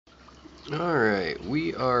Alright,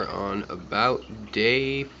 we are on about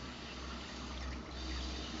day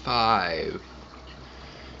 5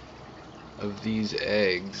 of these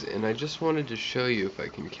eggs, and I just wanted to show you if I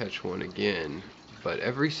can catch one again. But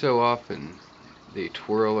every so often, they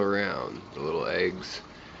twirl around, the little eggs,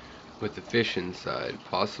 with the fish inside,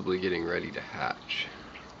 possibly getting ready to hatch.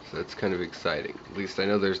 So that's kind of exciting. At least I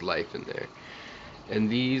know there's life in there.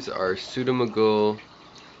 And these are Pseudomogul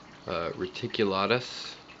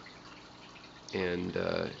reticulatus,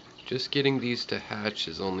 and just getting these to hatch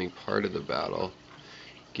is only part of the battle.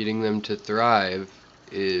 Getting them to thrive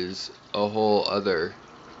is a whole other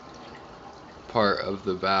part of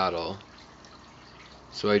the battle.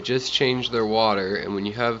 So I just changed their water, and when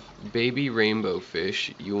you have baby rainbow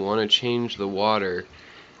fish, you want to change the water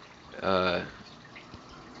at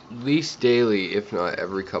least daily, if not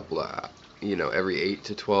every couple of, every 8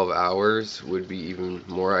 to 12 hours would be even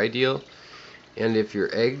more ideal. And if your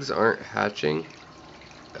eggs aren't hatching,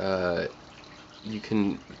 you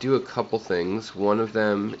can do a couple things. One of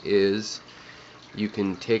them is you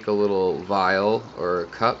can take a little vial or a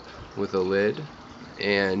cup with a lid,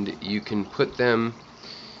 and you can put them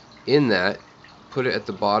in that, put it at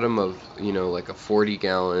the bottom of, like a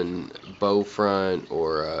 40-gallon bow front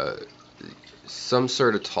or some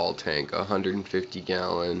sort of tall tank,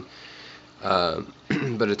 150-gallon,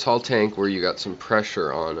 but a tall tank where you got some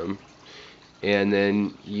pressure on them. And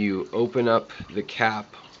then you open up the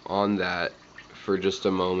cap on that for just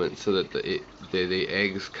a moment so that the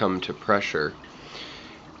eggs come to pressure,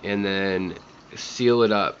 and then seal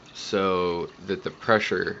it up so that the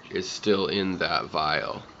pressure is still in that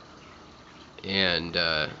vial, and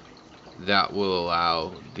that will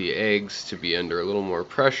allow the eggs to be under a little more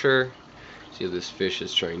pressure. See how this fish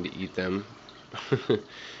is trying to eat them.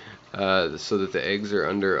 So that the eggs are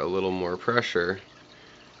under a little more pressure,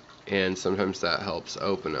 and sometimes that helps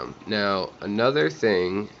open them. Now, another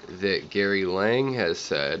thing that Gary Lange has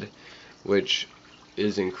said, which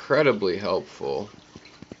is incredibly helpful,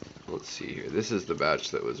 let's see here, this is the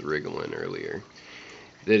batch that was wriggling earlier,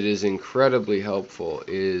 that is incredibly helpful,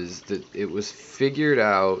 is that it was figured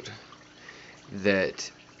out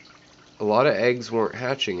that a lot of eggs weren't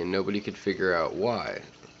hatching and nobody could figure out why.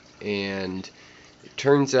 And it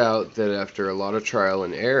turns out that after a lot of trial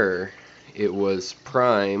and error, it was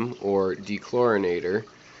prime or dechlorinator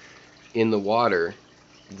in the water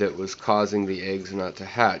that was causing the eggs not to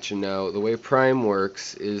hatch. And now the way prime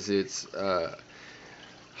works is it's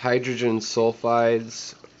hydrogen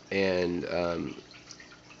sulfides, and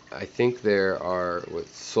I think there are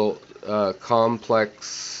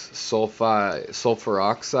complex sulfur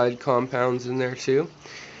oxide compounds in there too,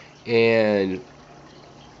 and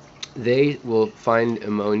they will find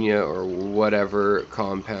ammonia or whatever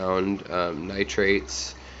compound,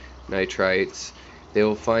 nitrates, nitrites. They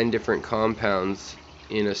will find different compounds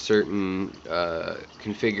in a certain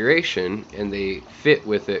configuration, and they fit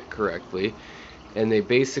with it correctly, and they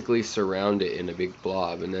basically surround it in a big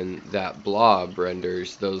blob, and then that blob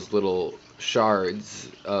renders those little shards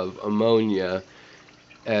of ammonia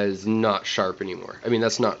as not sharp anymore. I mean,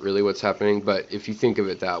 that's not really what's happening, but if you think of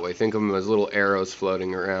it that way, think of them as little arrows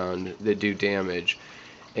floating around that do damage,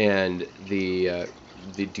 and the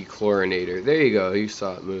dechlorinator, there you go, you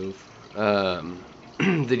saw it move, the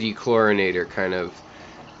dechlorinator kind of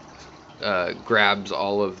grabs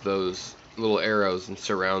all of those little arrows and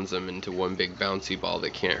surrounds them into one big bouncy ball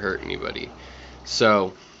that can't hurt anybody.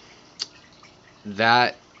 So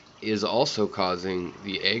that is also causing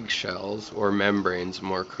the eggshells, or membranes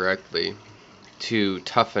more correctly, to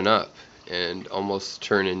toughen up and almost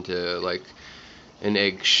turn into like an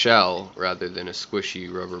egg shell rather than a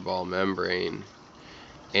squishy rubber ball membrane,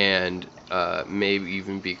 and maybe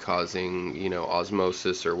even be causing,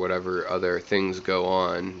 osmosis or whatever other things go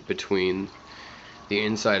on between the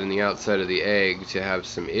inside and the outside of the egg to have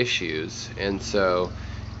some issues. And so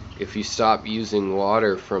if you stop using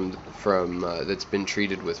water from that's been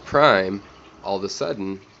treated with prime, all of a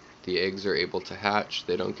sudden the eggs are able to hatch.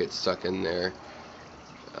 They don't get stuck in their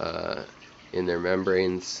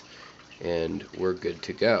membranes, and we're good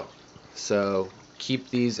to go. So keep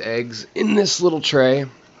these eggs in this little tray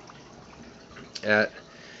at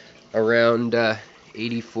around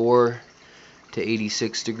 84 to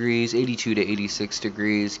 86 degrees, 82 to 86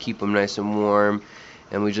 degrees. Keep them nice and warm,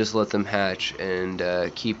 and we just let them hatch and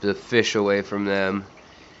keep the fish away from them.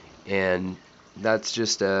 And that's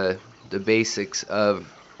just the basics of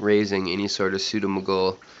raising any sort of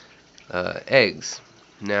Pseudomogul eggs.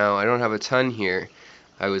 Now, I don't have a ton here.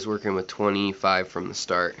 I was working with 25 from the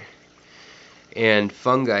start. And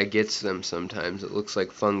fungi gets them sometimes. It looks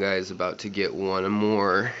like fungi is about to get one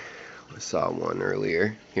more I saw one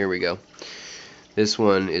earlier. Here we go. This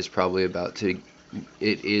one is probably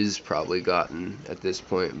it is probably gotten at this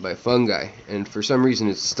point by fungi, and for some reason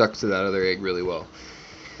it's stuck to that other egg really well.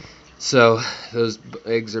 So those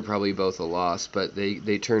eggs are probably both a loss, but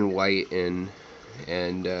they turn white and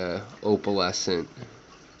opalescent,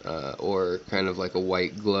 or kind of like a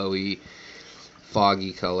white glowy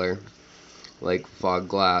foggy color like fog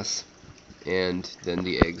glass, and then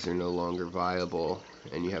the eggs are no longer viable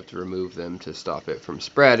and you have to remove them to stop it from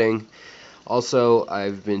spreading. Also,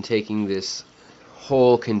 I've been taking this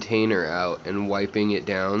whole container out and wiping it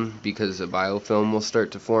down because a biofilm will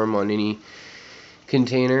start to form on any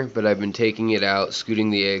container, but I've been taking it out, scooting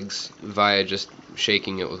the eggs via just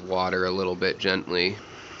shaking it with water a little bit gently,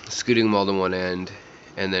 scooting them all to one end,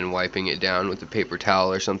 and then wiping it down with a paper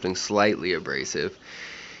towel or something slightly abrasive.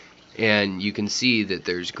 And you can see that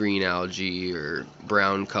there's green algae or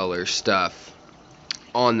brown color stuff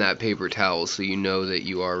on that paper towel, so you know that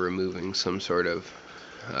you are removing some sort of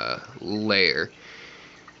layer.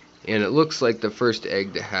 And it looks like the first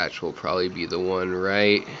egg to hatch will probably be the one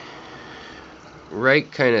right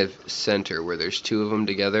kind of center where there's two of them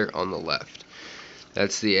together on the left.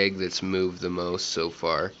 That's the egg that's moved the most so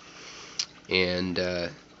far. And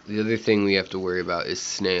the other thing we have to worry about is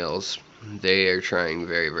snails. They are trying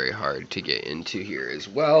very, very hard to get into here as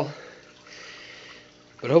well.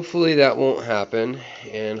 But hopefully that won't happen,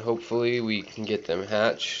 and hopefully we can get them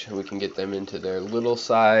hatched, and we can get them into their little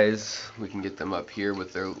size. We can get them up here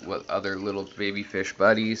with their other little baby fish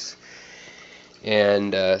buddies.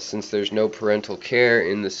 And since there's no parental care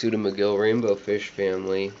in the pseudomcgill rainbow fish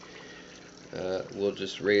family, we'll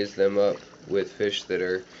just raise them up with fish that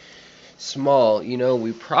are small. You know,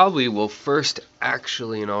 we probably will first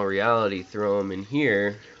actually, in all reality, throw them in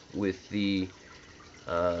here with the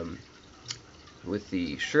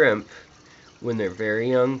shrimp when they're very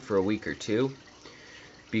young for a week or two,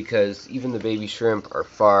 because even the baby shrimp are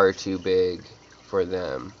far too big for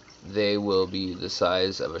them. They will be the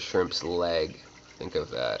size of a shrimp's leg. Think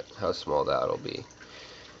of that, how small that'll be.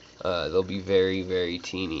 They'll be very, very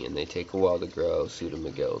teeny, and they take a while to grow,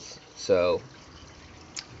 pseudomcgills. So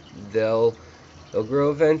they'll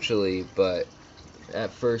grow eventually, but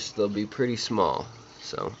at first they'll be pretty small.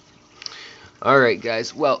 So alright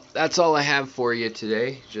guys, well, that's all I have for you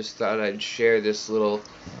today. Just thought I'd share this little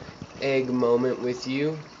egg moment with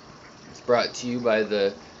you. It's brought to you by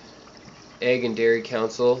the Egg and Dairy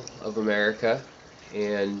Council of America,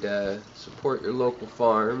 and support your local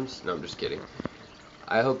farms. No, I'm just kidding.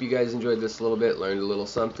 I hope you guys enjoyed this a little bit, learned a little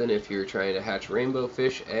something. If you're trying to hatch rainbow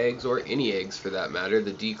fish eggs, or any eggs for that matter,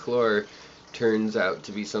 the Dechlor turns out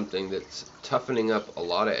to be something that's toughening up a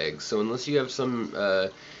lot of eggs. So unless you have some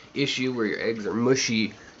issue where your eggs are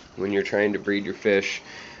mushy when you're trying to breed your fish,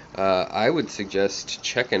 I would suggest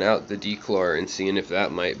checking out the Dechlor and seeing if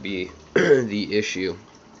that might be the issue,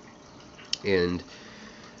 and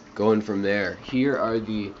going from there. Here are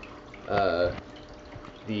the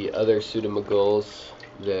other pseudomcgills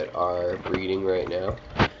that are breeding right now,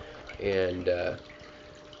 and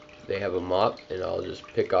they have a mop, and I'll just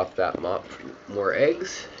pick off that mop more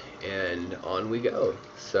eggs, and on we go.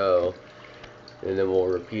 So, and then we'll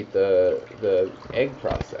repeat the egg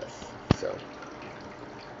process. So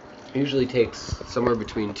it usually takes somewhere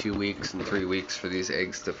between 2 weeks and 3 weeks for these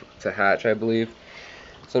eggs to hatch, I believe.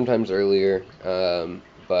 Sometimes earlier,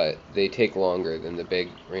 but they take longer than the big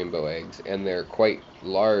rainbow eggs, and they're quite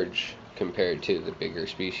large compared to the bigger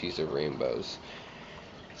species of rainbows.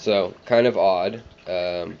 So kind of odd,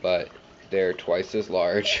 but they're twice as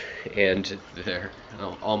large, and they're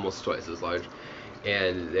almost twice as large,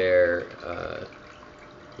 and they're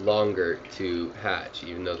longer to hatch,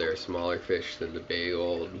 even though they're a smaller fish than the big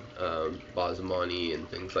old Bosamani and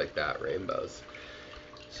things like that rainbows.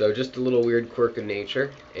 So just a little weird quirk of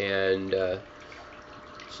nature, and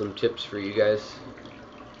some tips for you guys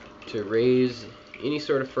to raise any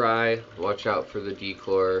sort of fry. Watch out for the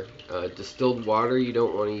Dechlor. Distilled water you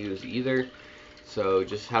don't want to use either, so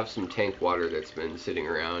just have some tank water that's been sitting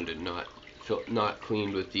around and not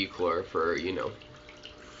cleaned with Dechlor for 3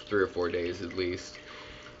 or 4 days at least,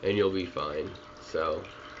 and you'll be fine. So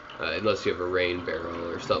unless you have a rain barrel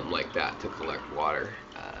or something like that to collect water,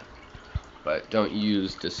 but don't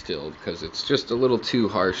use distilled because it's just a little too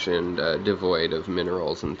harsh and devoid of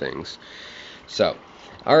minerals and things. So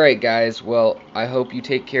alright guys, well, I hope you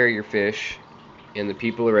take care of your fish and the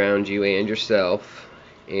people around you and yourself,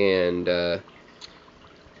 and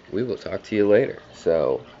we will talk to you later.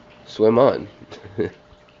 So swim on.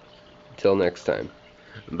 Until next time,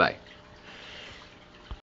 bye.